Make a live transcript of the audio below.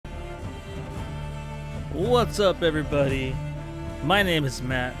What's up, everybody? My name is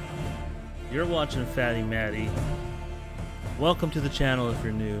Matt. You're watching Fatty Matty. Welcome to the channel if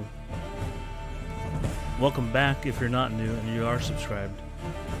you're new. Welcome back if you're not new and you are subscribed.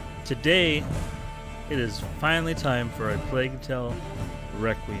 Today, it is finally time for a Plague Tale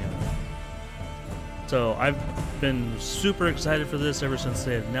Requiem. So I've been super excited for this ever since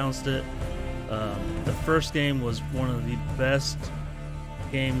they announced it. The first game was one of the best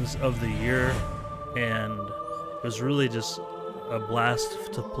games of the year, and it was really just a blast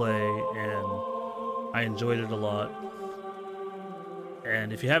to play, and I enjoyed it a lot.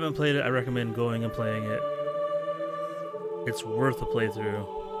 And if you haven't played it, I recommend going and playing it. It's worth a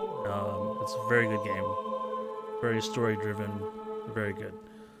playthrough. It's a very good game, very story driven, very good.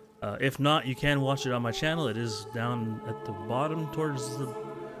 If not, you can watch it on my channel. It is down at the bottom towards the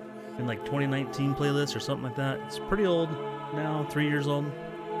in like 2019 playlist or something like that. It's pretty old now, 3 years old.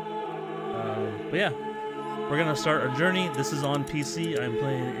 But yeah, we're gonna start our journey. This is on PC. I'm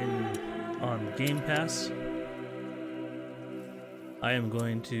playing on Game Pass. I am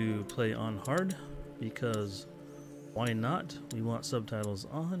going to play on hard because why not? We want subtitles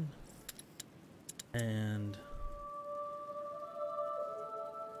on, and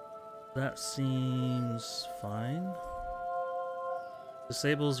that seems fine.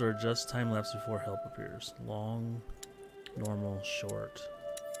 Disables or adjust time lapse before help appears. Long, normal, short,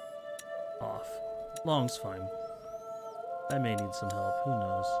 off. Long's fine. I may need some help, who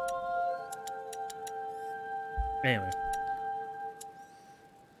knows. Anyway.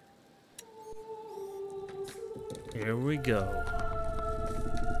 Here we go.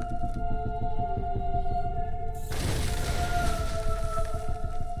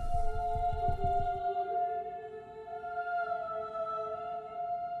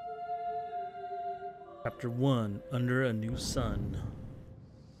 Chapter 1, Under a New Sun.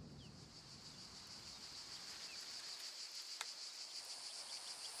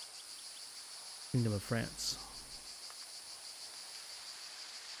 Kingdom of France.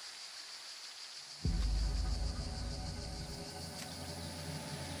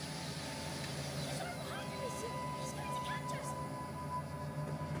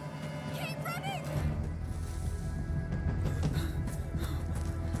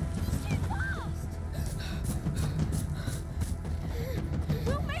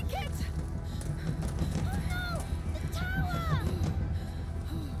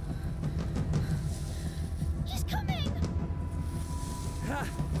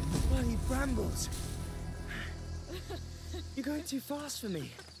 Brambles! You're going too fast for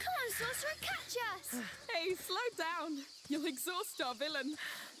me. Come on, Sorcerer, catch us! Hey, slow down. You'll exhaust our villain.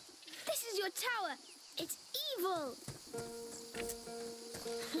 This is your tower. It's evil.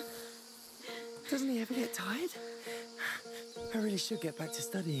 Doesn't he ever get tired? I really should get back to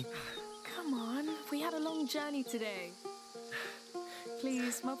studying. Come on, we had a long journey today.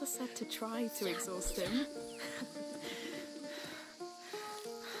 Please, Mother said to try to exhaust him.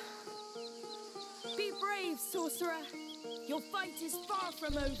 Be brave, Sorcerer. Your fight is far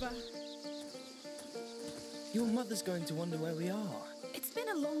from over. Your mother's going to wonder where we are. It's been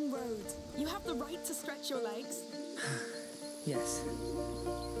a long road. You have the right to stretch your legs. Yes.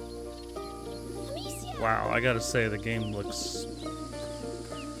 Amicia! Wow, I gotta say the game looks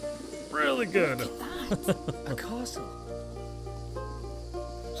really good. Look at that. A castle.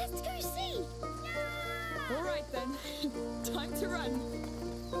 Let's go see! All right then, time to run.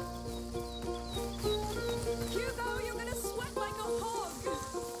 Hugo, you're gonna sweat like a hog.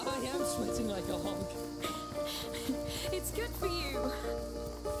 I am sweating like a hog. It's good for you.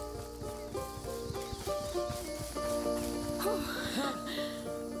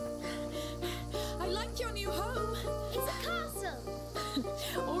 I like your new home. It's a castle!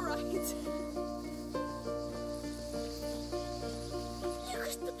 All right.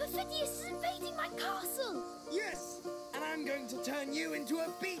 Lucas the Perfidious is invading my castle! Yes! And I'm going to turn you into a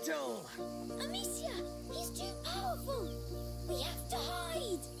beetle! Amicia, he's too powerful! We have to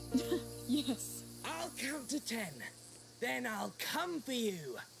hide! Yes. I'll count to 10. Then I'll come for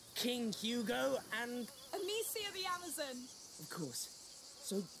you, King Hugo and... Amicia the Amazon. Of course.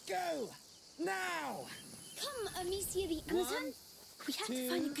 So go! Now! Come, Amicia the Amazon! We have to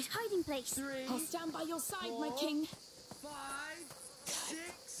find a good hiding place. 3, I'll stand by your side, my king. 5,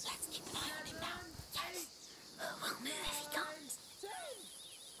 6, Let's keep an eye on him now. Yes. We'll move if he comes. 10!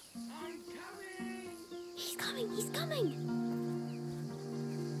 I'm coming! He's coming, he's coming!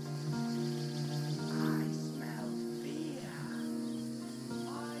 I smell fear.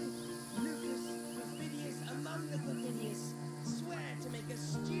 I, Lucas, Perfidious among the Perfidious, swear to make a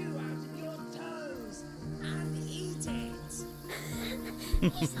stew out of your toes and eat it.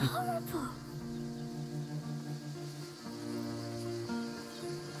 He's horrible.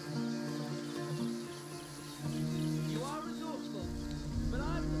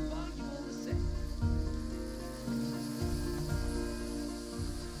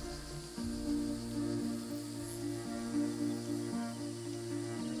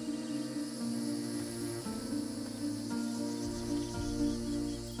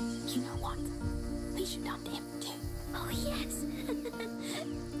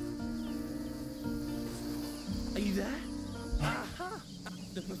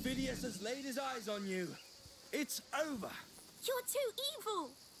 Phidias has laid his eyes on you. It's over. You're too evil.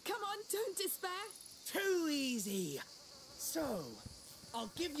 Come on, don't despair. Too easy. So,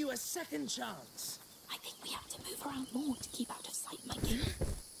 I'll give you a second chance. I think we have to move around more to keep out of sight, my king.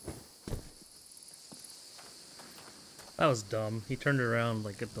 That was dumb. He turned around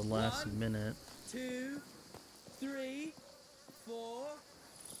like at the last 1, minute. 2, 3, 4,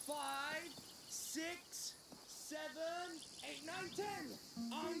 5, 6, 7, 8, 9, 10.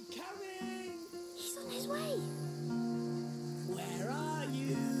 I'm coming. He's on his way. Where are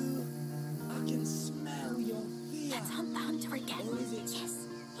you? I can smell your fear. Let's hunt the hunter again. Or is it Yes,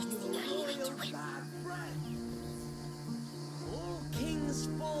 it's the only way to your win. bad breath? All kings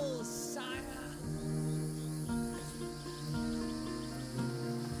fall, sire.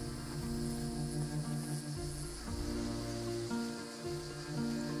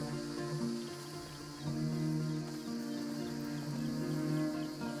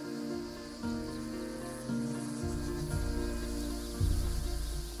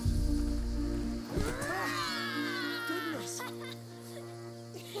 Goodness.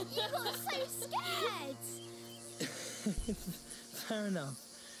 You got so scared. Fair enough.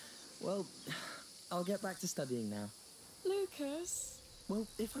 Well, I'll get back to studying now. Lucas. Well,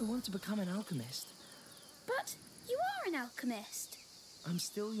 if I want to become an alchemist, But you are an alchemist. I'm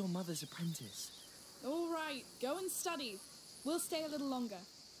still your mother's apprentice. All right, go and study. We'll stay a little longer.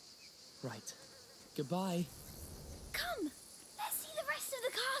 Right. Goodbye. Come, let's see the rest of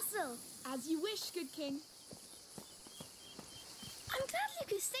the castle. As you wish, good king. I'm glad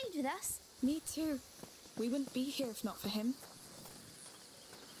Lucas stayed with us. Me too. We wouldn't be here if not for him.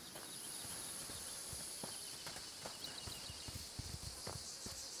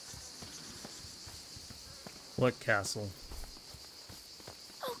 What castle?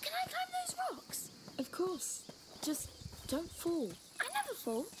 Oh, can I climb those rocks? Of course. Just don't fall. I never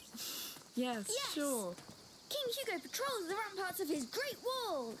fall. Yes, Yes. sure. King Hugo patrols the ramparts of his great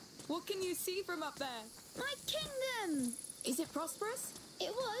wall. What can you see from up there? My kingdom. Is it prosperous?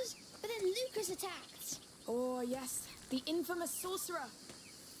 It was, but then Lucas attacked. Oh, yes. The infamous sorcerer.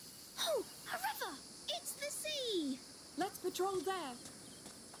 Oh, a river. It's the sea. Let's patrol there.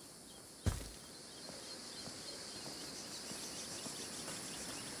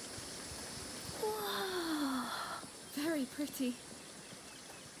 Whoa. Very pretty.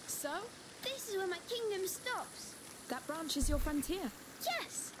 So, This is where my kingdom stops. that branch is your frontier.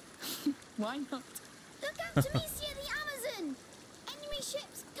 Yes. Why not? Look out to Amicia the Amazon. Enemy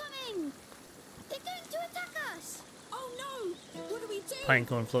ships coming. They're going to attack us. Oh no! What do we do?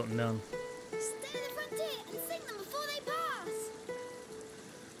 Pinecone floating down. Stay at the frontier and sing them before they pass.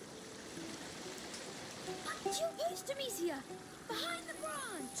 Back to your post, Amicia. Behind the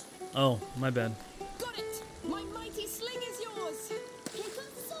branch. Oh, my bad. Got it! My mighty sling is yours! Here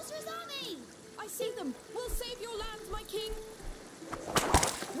comes the sorcerer's army. I see them! We'll save your land, my king!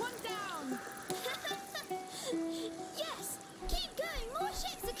 One down! Yes. Keep going. More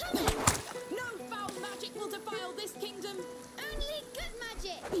ships are coming. No foul magic will defile this kingdom! Only good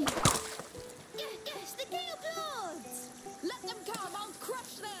magic. Yes, the Gale Lords. Let them come! I'll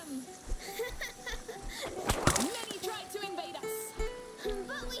crush them! Many tried to invade us!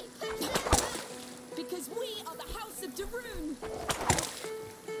 But we pushed them back. Because we are the House of Daroon!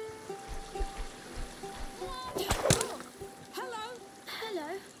 Oh, hello! Hello.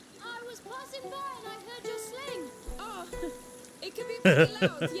 I was passing by and I heard your sling. Oh, it can be pretty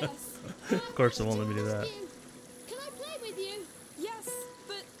loud, yes. Of course it won't let me do that. Can I play with you? Yes,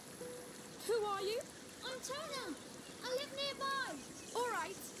 but who are you? I'm Tona. I live nearby. All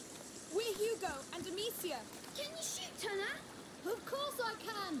right. We're Hugo and Amicia. Can you shoot, Tona? Of course I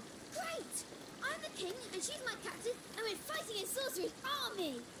can. Great. I'm the king and she's my captain and we're fighting a sorcerer's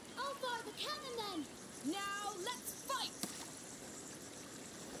army. I'll fire the cannon then. Now let's fight!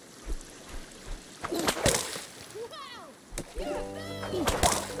 Wow. You're a bird.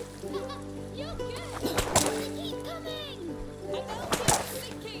 You're good. They keep coming. An elf is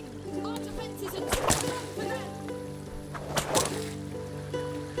sinking! Our defenses are too strong for them!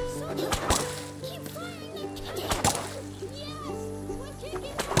 Soldiers, keep firing the cannon. Yes, we're kicking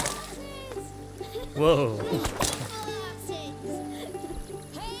their asses. Whoa. Evil asses.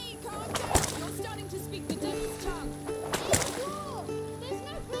 Hey, calm down! You're starting to speak the devil's tongue! It's war. There's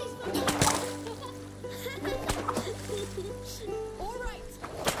no place for me. All right!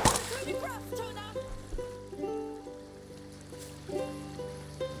 Through the grass, Tona!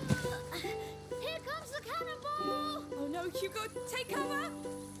 Here comes the cannonball. Oh no, Hugo, take cover!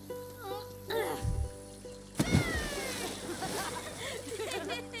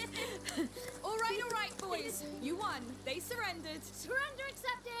 All right, boys. Guys, you won. They surrendered. Surrender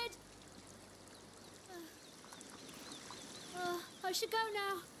accepted! I should go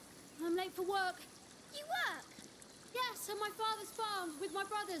now. I'm late for work. You work? Yes, at my father's farm with my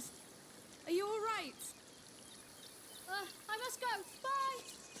brothers. Are you all right? I must go. Bye!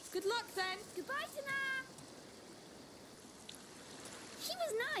 Good luck then. Goodbye, Tana! She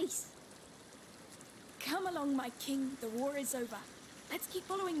was nice. Come along, my king. The war is over. Let's keep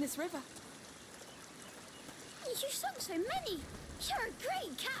following this river. You sung so many. You're a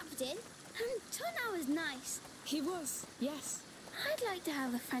great captain. And Tana was nice. He was, yes. I'd like to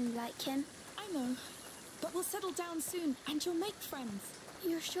have a friend like him. I know. But we'll settle down soon, and you'll make friends.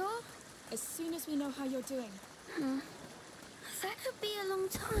 You're sure? As soon as we know how you're doing. That could be a long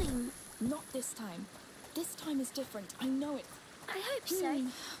time. Not this time. This time is different. I know it. I hope so.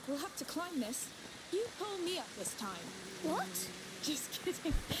 We'll have to climb this. You pull me up this time. What? Just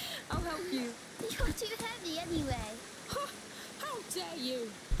kidding. I'll help you. You're too heavy anyway. Ha! How dare you?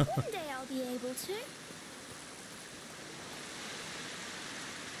 One day I'll be able to.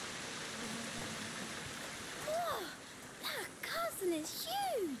 Whoa! That castle is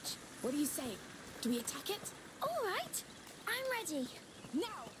huge! What do you say? Do we attack it? All right. I'm ready.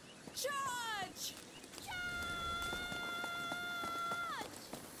 Now! Charge!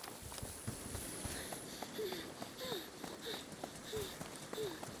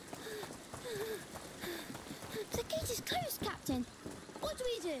 The gate is closed, Captain. What do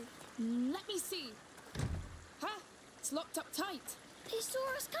we do? Let me see. Huh? It's locked up tight. They saw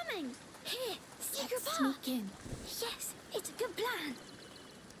us coming. Here, secret Let's path. sneak in. Yes, it's a good plan.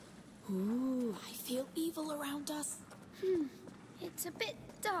 Ooh, I feel evil around us. It's a bit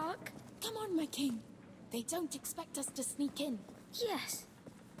dark. Come on, my king. They don't expect us to sneak in. Yes.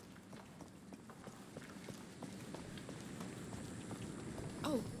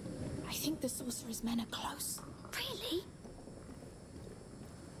 Oh, I think the sorcerer's men are close. Really?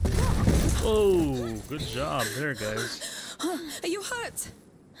 Oh, good job there, guys. Are you hurt?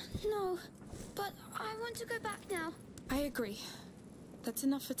 No, but I want to go back now. I agree. That's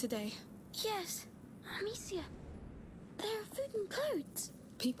enough for today. Yes, Amicia. There are food and clothes.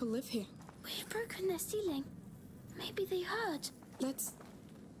 People live here. We've broken their ceiling. Maybe they heard. Let's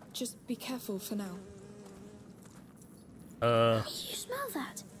just be careful for now. You smell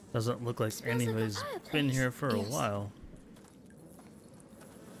that? Doesn't look like Smells like a anybody's been fireplace. here for a Yes. while.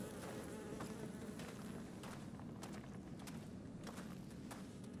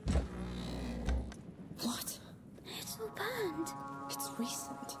 What? It's all burned. It's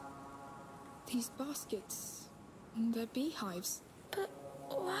recent. These baskets, they're beehives. But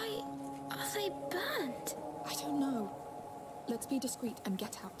why are they burned? I don't know. Let's be discreet and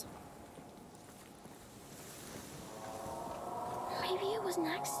get out. Maybe it was an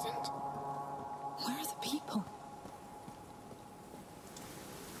accident? Where are the people?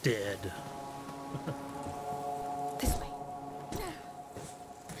 Dead. This way.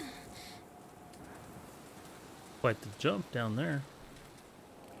 Quite the jump down there.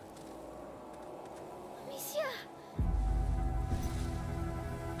 Amicia!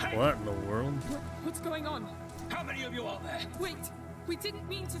 What in the world? What's going on? How many of you are there? Wait! We didn't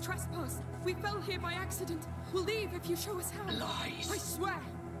mean to trespass. We fell here by accident. We'll leave if you show us how. Lies. I swear.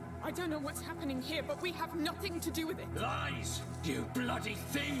 I don't know what's happening here, but we have nothing to do with it. Lies! You bloody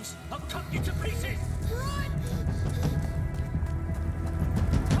thieves! I'll cut you to pieces! Run!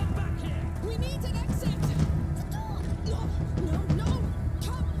 Come back here! We need an exit! The door! No!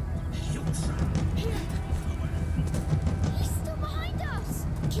 Come! You trap! Here! He's still behind us!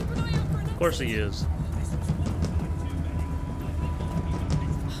 Keep an eye out for an exit! Of course he is.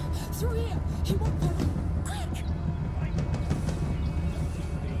 Through here! He won't go. Quick!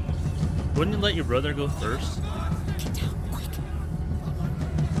 Wouldn't you let your brother go first? Get down, quick!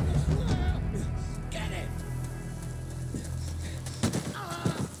 Get it!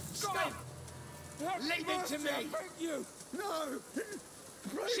 Stop! Leave it to me! Thank you! No!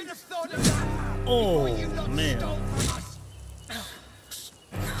 Should have thought of that! Oh, You lot man. stole from us!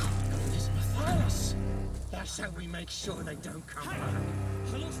 Elizabeth Alice! That's how we make sure they don't come back.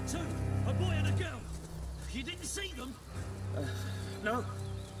 I lost two, a boy and a girl. You didn't see them? No.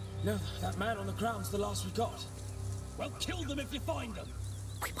 No, that man on the ground's the last we got. Well, kill them if you find them.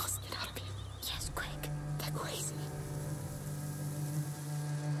 We must get out of here. Yes, quick! They're crazy.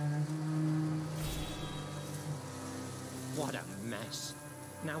 What a mess.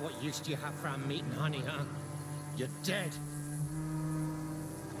 Now what use do you have for our meat and honey, huh? You're dead.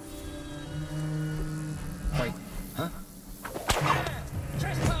 Wait, huh?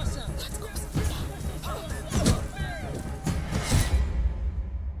 Trespasser!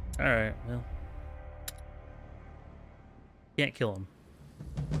 Alright, well. Can't kill him.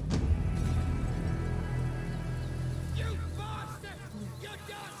 You bastard! You're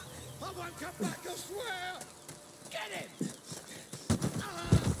done! I won't come back, I swear! Get him!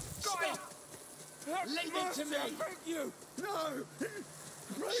 Stop! Leave it to me! Thank you! No!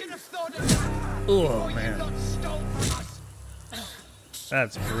 Should have thought of that Oh before you man, lot stole from us!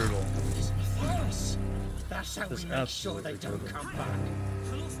 that's brutal. Yes. That's how Just we make sure they absolutely don't brutal. come back.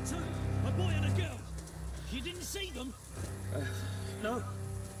 I lost two, a boy and a girl. You didn't see them? No.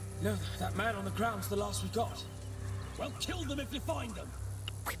 No, that man on the ground's the last we got. Well, kill them if you find them.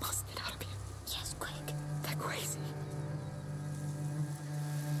 We must get out of here. Yes, quick. They're crazy.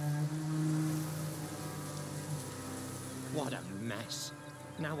 What a mess.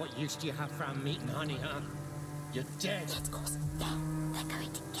 Now what use do you have for our meat and honey, huh? You're dead. Let's go. No, they're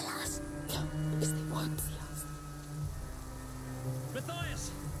going to kill us. No, because they won't see us.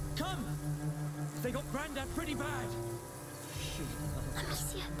 Matthias, come! They got Grandad pretty bad.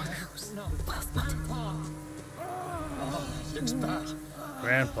 Amicia at the house. No. Well spotted. Grandpa! Oh, looks bad.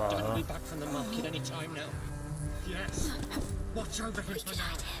 Grandpa, Don't huh? be back from the market any time now. Yes. Watch over him We for can now.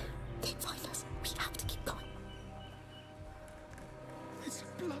 hide here. They'd find us. We have to keep going. It's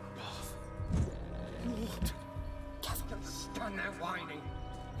a bloodbath. Lord. Careful. Don't stand there whining.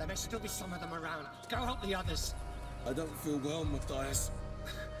 There may still be some of them around. Go help the others. I don't feel well, Matthias.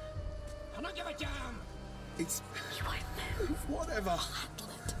 I don't give a damn. It's You won't move. whatever. I'll handle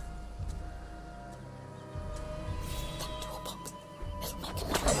it. That toolbox. It'll make a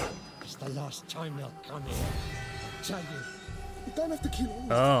noise. It's the last time they'll come here. Tell you. You don't have to kill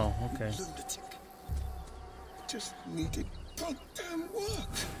all of Oh, okay. them, lunatic. I just needed goddamn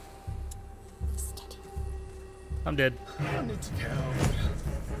work. Steady. I'm dead. I need to get out.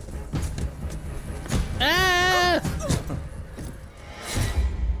 Ah!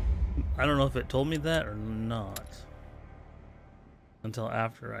 I don't know if it told me that or not until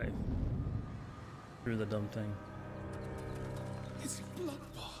after I threw the dumb thing. It's a bloodbath.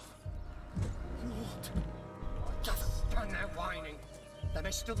 Lord. Just stand there whining. There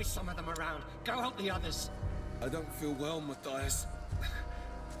may still be some of them around. Go help the others. I don't feel well, Matthias.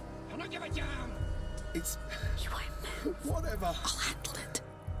 I don't give a damn. It's You won't move. whatever. I'll handle it.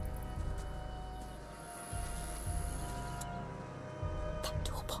 That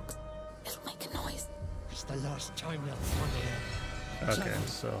toolbox. It'll make a noise. It's the last time they'll come here. Okay,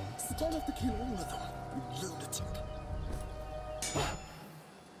 so You don't have to kill all of them, you lunatic.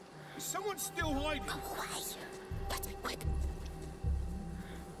 Is someone still hiding? Go away. Let's be quick.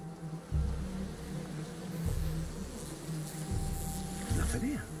 Nothing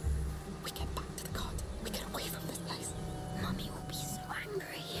here. We get back to the cart. We get away from this place. Mummy will be so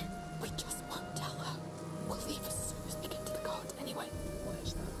angry. We just won't tell her. We'll leave as soon as we get to the cart anyway.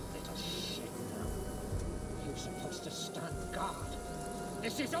 Where's that little shit now? You're supposed to stand guard.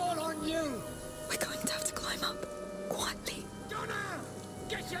 This is all on you! We're going to have to climb up. Quietly. Donna!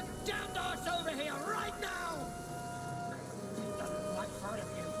 Get your damned ass over here right now! Take the life out of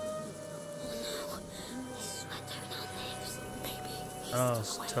you. Oh no. Sweat on our lips. Maybe he's oh, still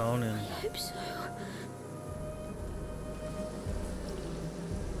it's awake. toning. I hope so.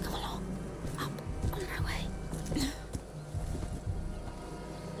 Come along. Up. On our way.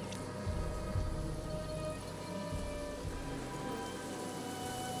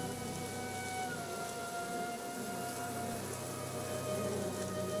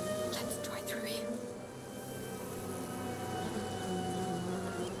 Let's try through here.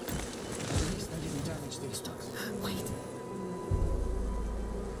 At least they didn't damage these dogs. Wait.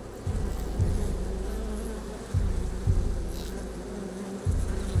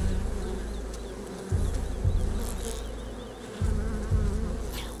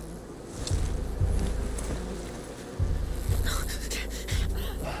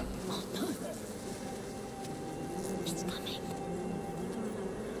 Oh no. It's coming.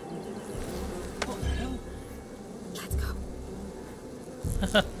 What the hell? Let's go.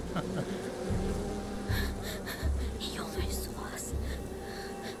 He almost saw us.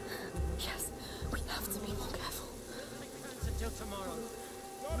 Yes, we have to be more careful. Hands until tomorrow.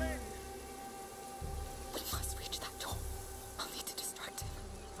 We must reach that door. I'll need to distract him.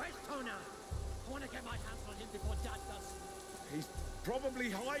 Where's Tona? I want to get my hands on him before Dad does. He's probably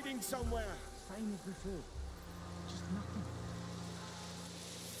hiding somewhere. Same as before. Just nothing.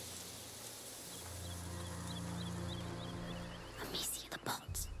 Amicia the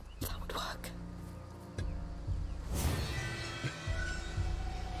bots. That would work.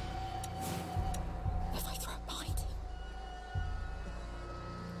 If I throw it behind him.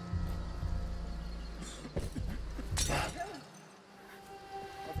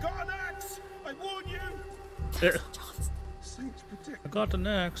 I've got an axe. I warn you. Eh, Chance. protect I got an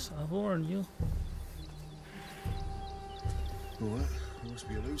axe. I warned you. What? I must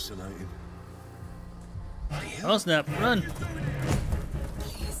be hallucinating. Oh snap! Run!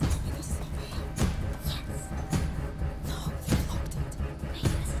 Please tell me this is a way out. Yes. No, they locked it. Maybe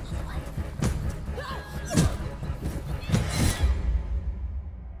there's another way.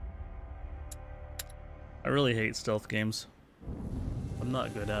 I really hate stealth games. I'm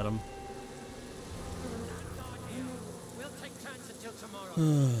not good at them. We'll take turns until tomorrow.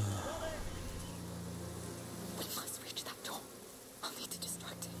 We must reach that door. I'll need to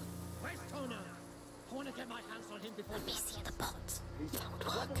distract him. Where's Tona? I want to get my hands on him before Let me see the pot. He's That would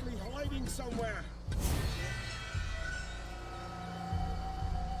work. probably hiding somewhere.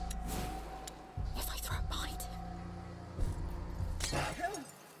 If I throw it behind him. Hell!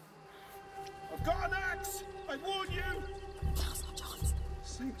 I've got an axe! I warn you! Now's our chance.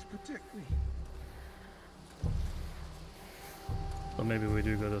 Saints protect me. So maybe we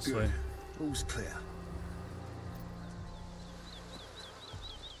do go this Good. way. All's clear.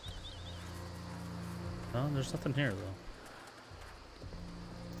 No, there's nothing here though.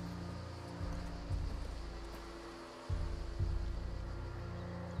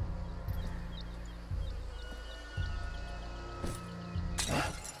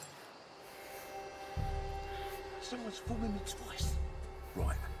 Someone's fooling me twice.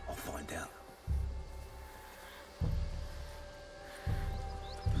 Right, I'll find out.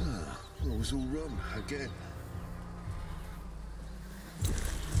 I was all wrong again.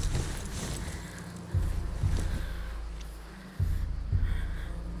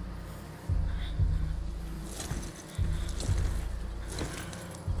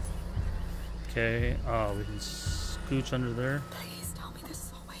 Okay. Oh, we can scooch under there. Please tell me this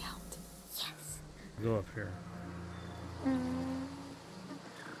is our way out. Yes. Go up here.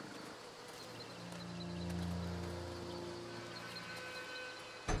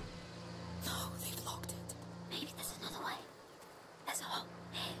 No, they've locked it. Maybe there's another way. There's a hole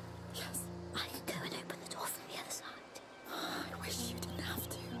here. Yes. I can go and open the door from the other side. I wish you didn't have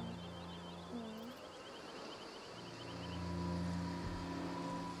to.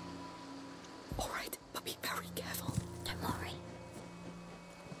 All right, but be very careful. Don't worry.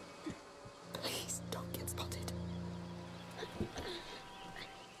 Please don't get spotted.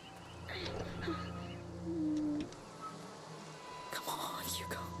 Come on,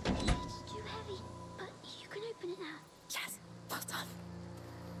 Hugo. It's too heavy, but you can open it now. Yes, well done.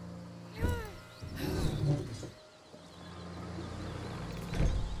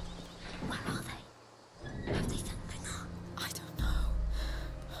 Where are they? Have they something on? I don't know.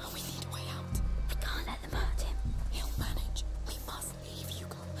 We need a way out. We can't let them hurt him. He'll manage. We must leave,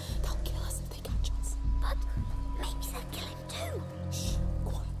 Hugo. They'll kill us if they catch us. But maybe they'll kill him too. Shh,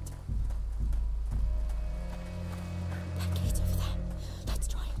 quiet. That gate over there. Let's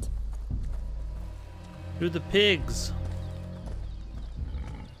try it. To the pigs.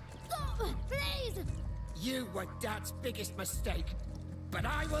 Stop! Please! You were Dad's biggest mistake, but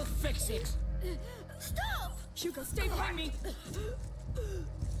I will fix it. Stop! Hugo, stay behind me.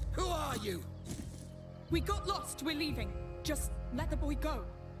 Who are you? We got lost. We're leaving. Just let the boy go.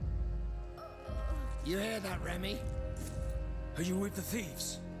 You hear that, Remy? Are you with the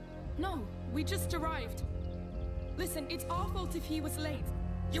thieves? No, we just arrived. Listen, it's our fault if he was late.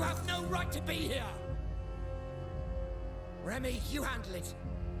 You have no right to be here! Remy, you handle it.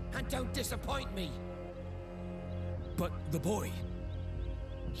 And don't disappoint me. But the boy,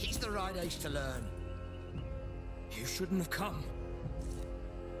 He's the right age to learn. you shouldn't have come.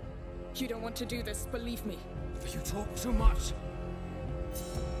 You don't want to do this, believe me. You talk too much.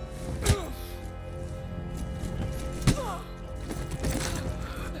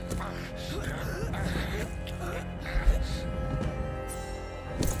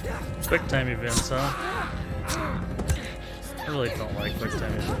 Quick time events, huh? I really don't like quick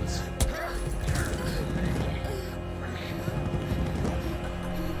time events.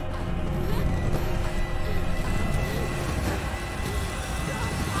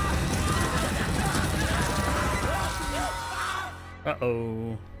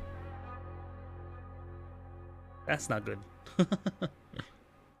 Uh-oh. That's not good.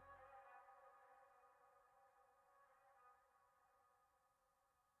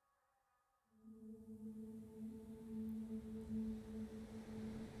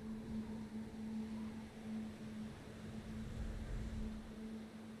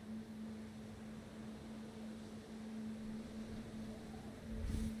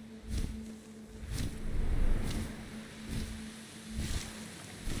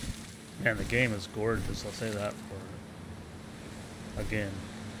 Man, the game is gorgeous, I'll say that for again.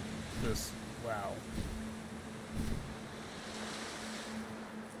 This wow.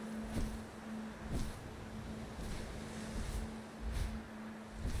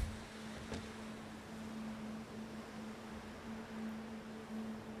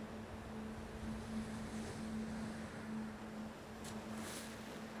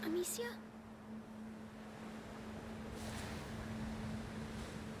 Amicia?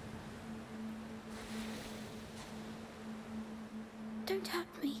 Don't hurt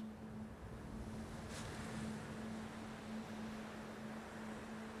me.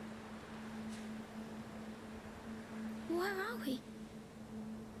 Where are we?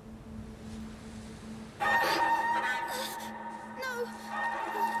 No!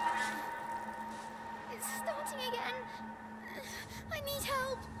 It's starting again. I need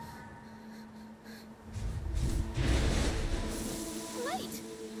help. Wait!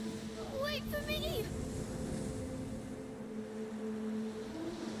 Wait for me!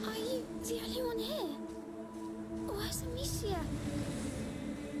 Are you the only one here? Where's Amicia?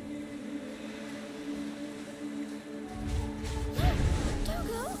 No! Don't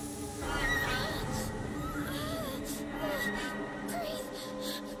go! Breathe!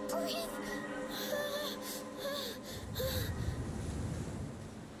 Breathe!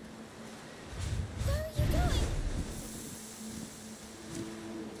 Where are you going?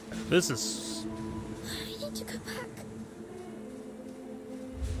 This is I need to go back.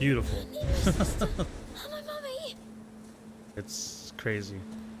 beautiful. I need my sister. My mummy. It's crazy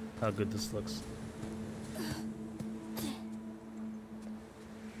how good this looks.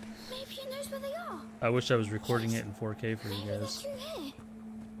 Maybe he knows where they are. I wish I was recording it in 4K for you Maybe they're guys. through here.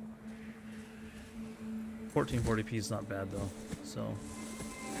 1440p is not bad though, so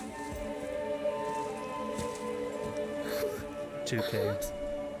 2K.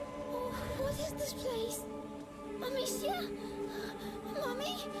 What is this place? Amicia?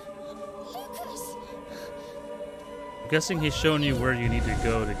 Mummy? Lucas? I'm guessing he's showing you where you need to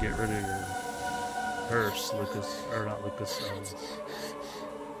go to get rid of your hearse, Lucas, or not Lucas,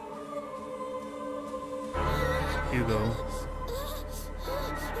 Hugo.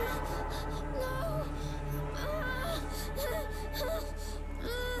 No.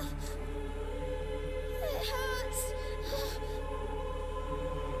 It hurts.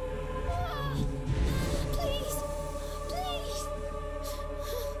 Please. Please.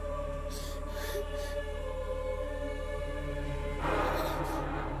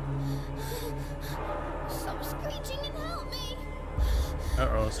 Stop screeching and help me.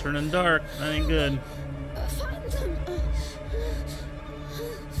 Uh-oh, it's turning dark. That ain't good. Find them.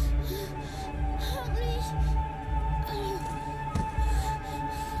 Help me.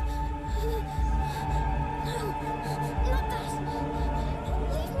 No, not that.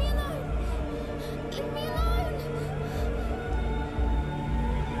 Leave me alone. Leave me alone.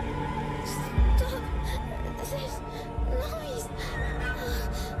 Stop this noise.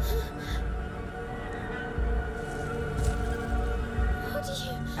 What do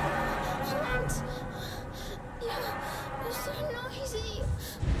you want? You're so noisy.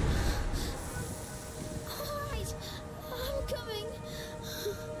 Alright, I'm coming.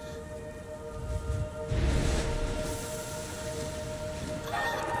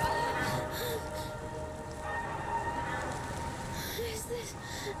 Is this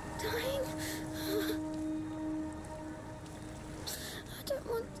dying? I don't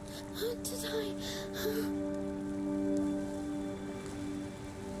want to die.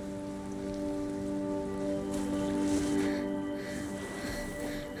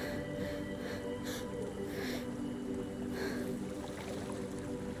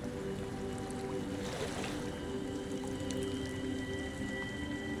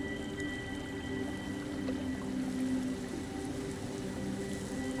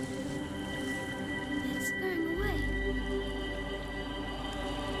 It's going away.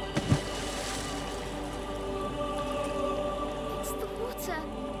 It's the water.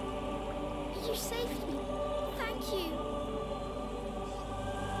 You saved me. Thank you.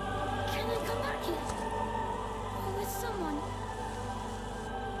 Can I come back here? Or with someone?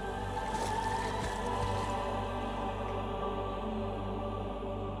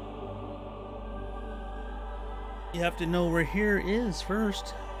 You have to know where here is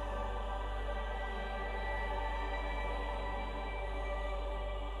first.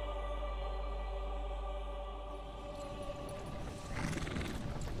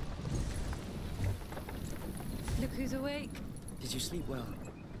 Look who's awake. Did you sleep well?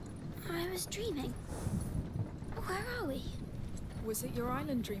 I was dreaming. Where are we? Was it your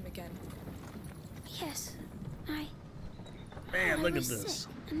island dream again? Yes, Man, I look at was this. sick,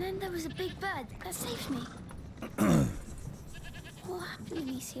 and then there was a big bird that saved me. What happened,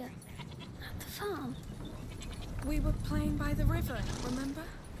 Amicia? At the farm? We were playing by the river, remember?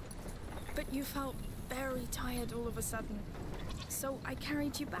 But you felt very tired all of a sudden. So I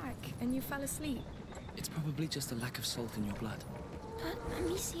carried you back, and you fell asleep. It's probably just a lack of salt in your blood. But,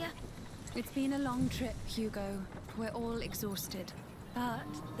 Amicia... It's been a long trip, Hugo. We're all exhausted.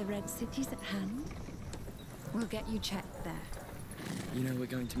 But the Red City's at hand. We'll get you checked there. You know, we're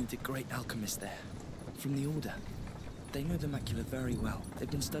going to meet a great alchemist there. From the Order. They know the macula very well. They've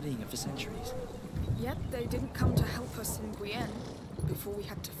been studying it for centuries. Yet they didn't come to help us in Requiem before we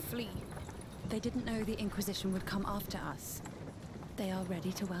had to flee. They didn't know the Inquisition would come after us. They are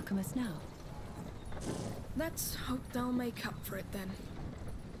ready to welcome us now. Let's hope they'll make up for it then.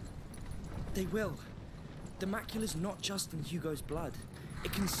 They will. The macula's not just in Hugo's blood.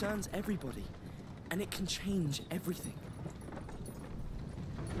 It concerns everybody. And it can change everything.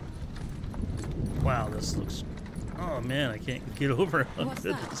 Wow, this looks... Oh man, I can't get over how What's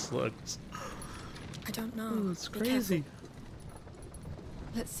good that? this looks. I don't know. Ooh, it's Be crazy. careful.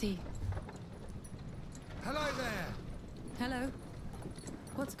 Let's see. Hello there. Hello?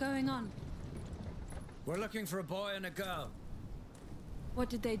 What's going on? We're looking for a boy and a girl. What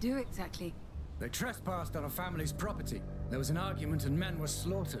did they do exactly? They trespassed on a family's property. There was an argument and men were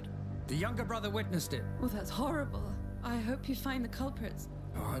slaughtered. The younger brother witnessed it. Well, that's horrible. I hope you find the culprits.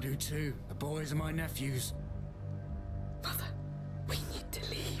 Oh, I do too. The boys are my nephews. Mother, we need to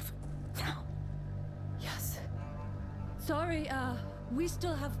leave. Now. Yes. Sorry, we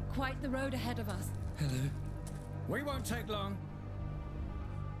still have quite the road ahead of us. Hello. We won't take long.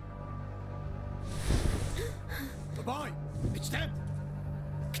 The boy! It's them!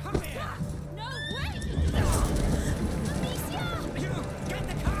 Come here! No, wait! Amicia! You! Get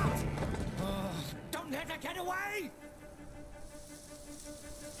the cart! Oh, don't let her get away!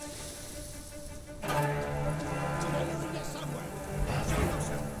 You're in there somewhere. Show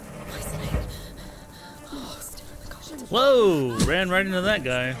yourself. My snake. Oh, still in the caution. Whoa! Ran right into that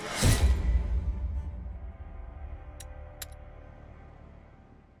guy.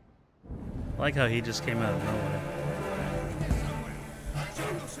 I like how he just came out of nowhere. Show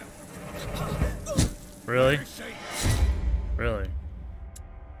yourself. Really? See? Really?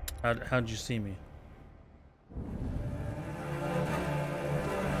 How'd you see me?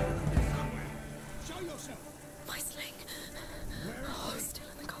 Show yourself. My sling. Oh, still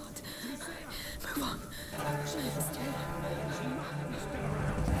in the cart. Move on.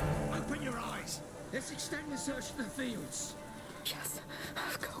 Open your eyes. Let's extend the search to the fields. Yes.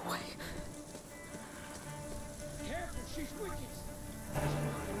 Go away. Careful, she's wicked.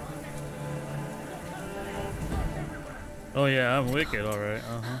 Oh yeah, I'm wicked, alright.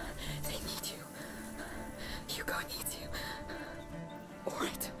 Uh-huh. They need you. Hugo needs you.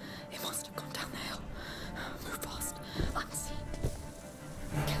 Alright. It must have gone down the hill. Move fast. Unseen.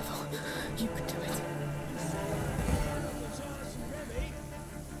 Careful. You can do it.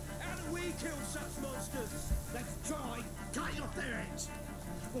 How do we kill such monsters? Let's try. Cut off their heads.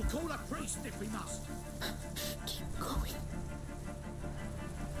 We'll call a priest if we must. Keep going.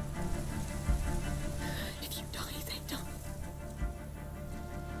 If you die, they die.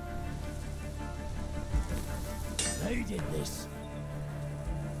 Who did this?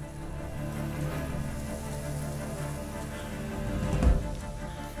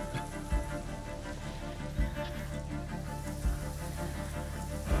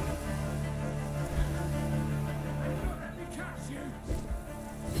 Let me catch you.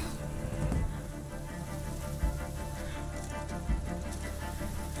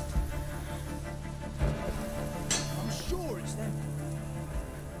 I'm sure it's them.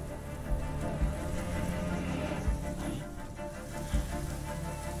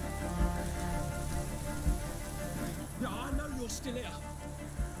 Yeah, I know you're still here.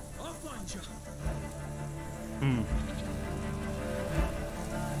 I'll find you.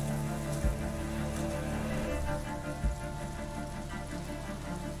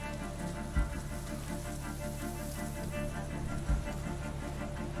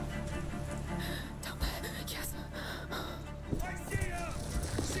 Down there. Yes. I see her!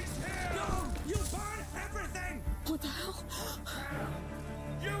 She's here! No! You burn everything! What the hell?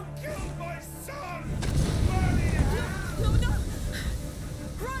 You killed my son! Burn in hell! No, no!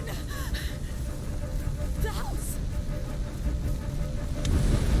 Run! The house!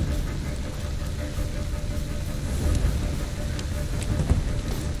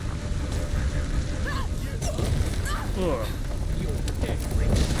 Ugh.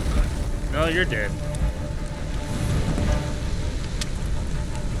 No, you're dead.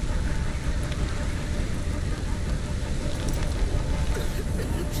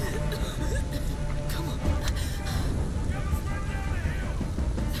 Come on.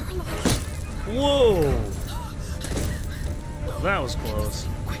 They're alive. Whoa! That was close.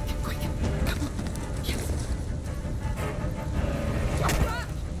 Quick, quick. Come on. Yes.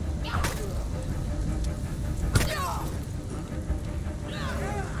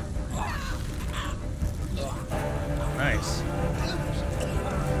 Nice.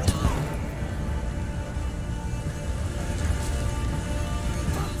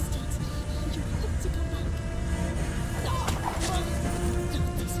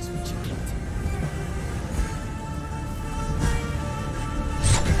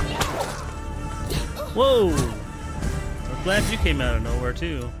 Whoa! I'm glad you came out of nowhere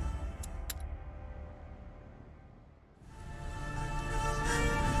too.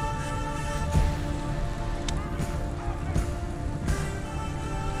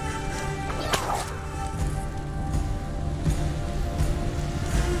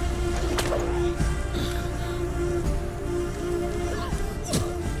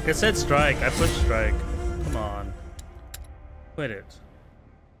 It said strike. I pushed strike. Come on. Quit it.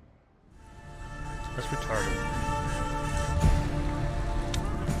 That's retarded.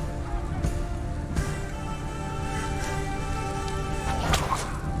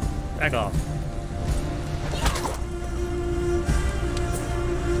 Back off.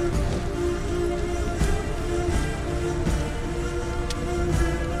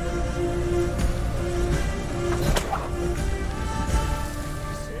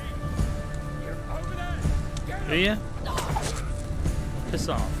 Do ya? Piss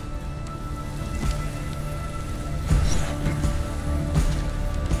off.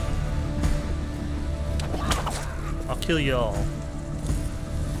 I'll kill you all.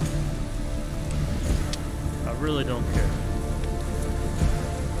 I really don't care.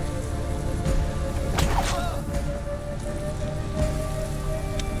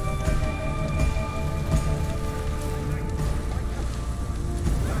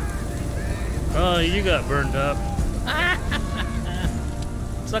 Oh, you got burned up.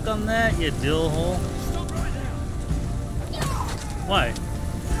 Suck on that, you dill hole. Why?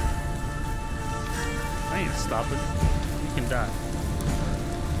 I ain't stopping. You can die.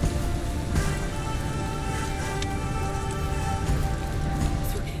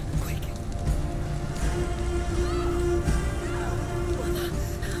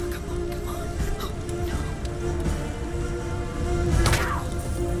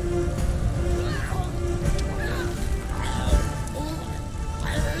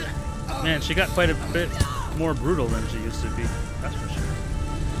 Man, she got quite a bit more brutal than she used to be. That's for sure.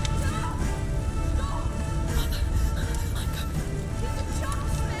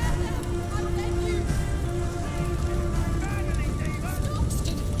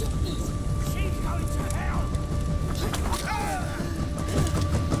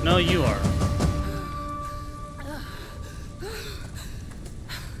 No, you are.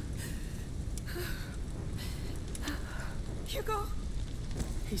 Hugo!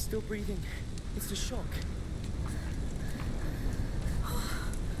 He's still breathing. It's the shock.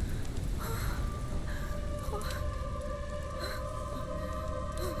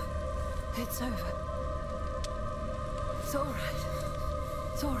 It's over. It's all right.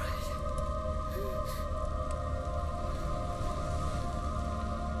 It's all right.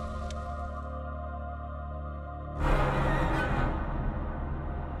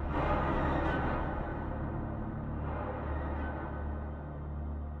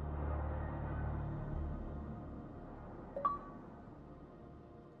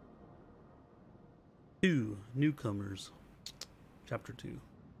 Two newcomers. Chapter 2.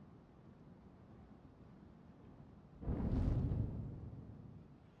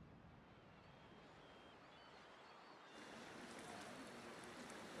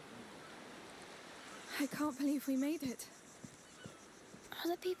 I can't believe we made it. Are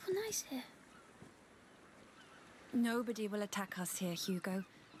the people nice here? Nobody will attack us here, Hugo.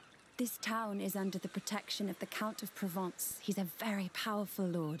 This town is under the protection of the Count of Provence. He's a very powerful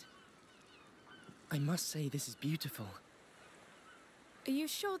lord. I must say, this is beautiful. Are you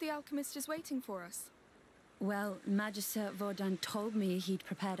sure the alchemist is waiting for us? Well, Magister Vaudin told me he'd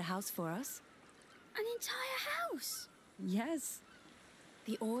prepared a house for us. An entire house? Yes.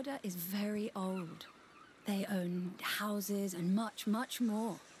 The Order is very old. They own houses and much, much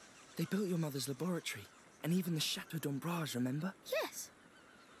more. They built your mother's laboratory, and even the Chateau d'Ombrage, remember? Yes.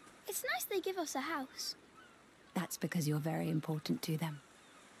 It's nice they give us a house. That's because you're very important to them.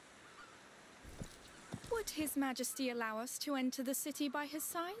 Would His Majesty allow us to enter the city by his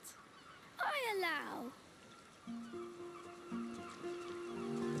side? I allow.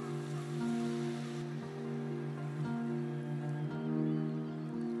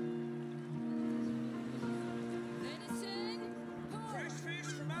 Fresh fish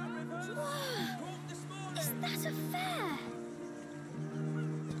from our river. Caught this morning. Is that a fair?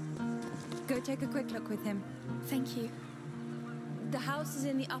 Go take a quick look with him. Thank you. The house is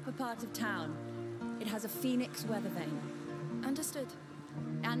in the upper part of town. It has a phoenix weather vane. Understood.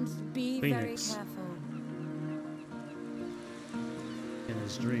 And be Phoenix. very careful. In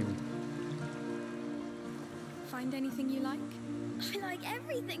his dream. Find anything you like? I like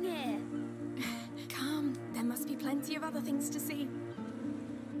everything here. Come, there must be plenty of other things to see.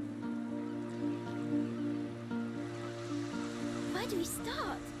 Where do we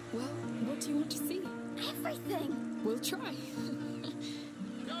start? Well, what do you want to see? everything. We'll try.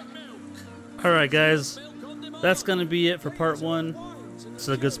 Alright guys, that's gonna be it for part 1. It's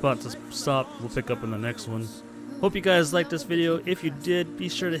a good spot to stop. We'll pick up in the next one. Hope you guys liked this video. If you did, be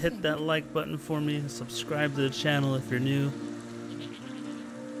sure to hit that like button for me. Subscribe to the channel if you're new.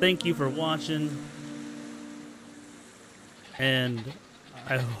 Thank you for watching. And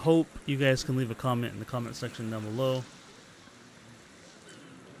I hope you guys can leave a comment in the comment section down below.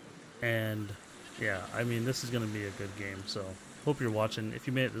 And yeah, I mean, this is going to be a good game. So hope you're watching. If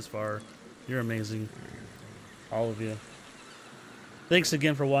you made it this far, you're amazing. All of you. Thanks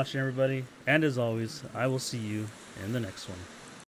again for watching, everybody. And as always, I will see you in the next one.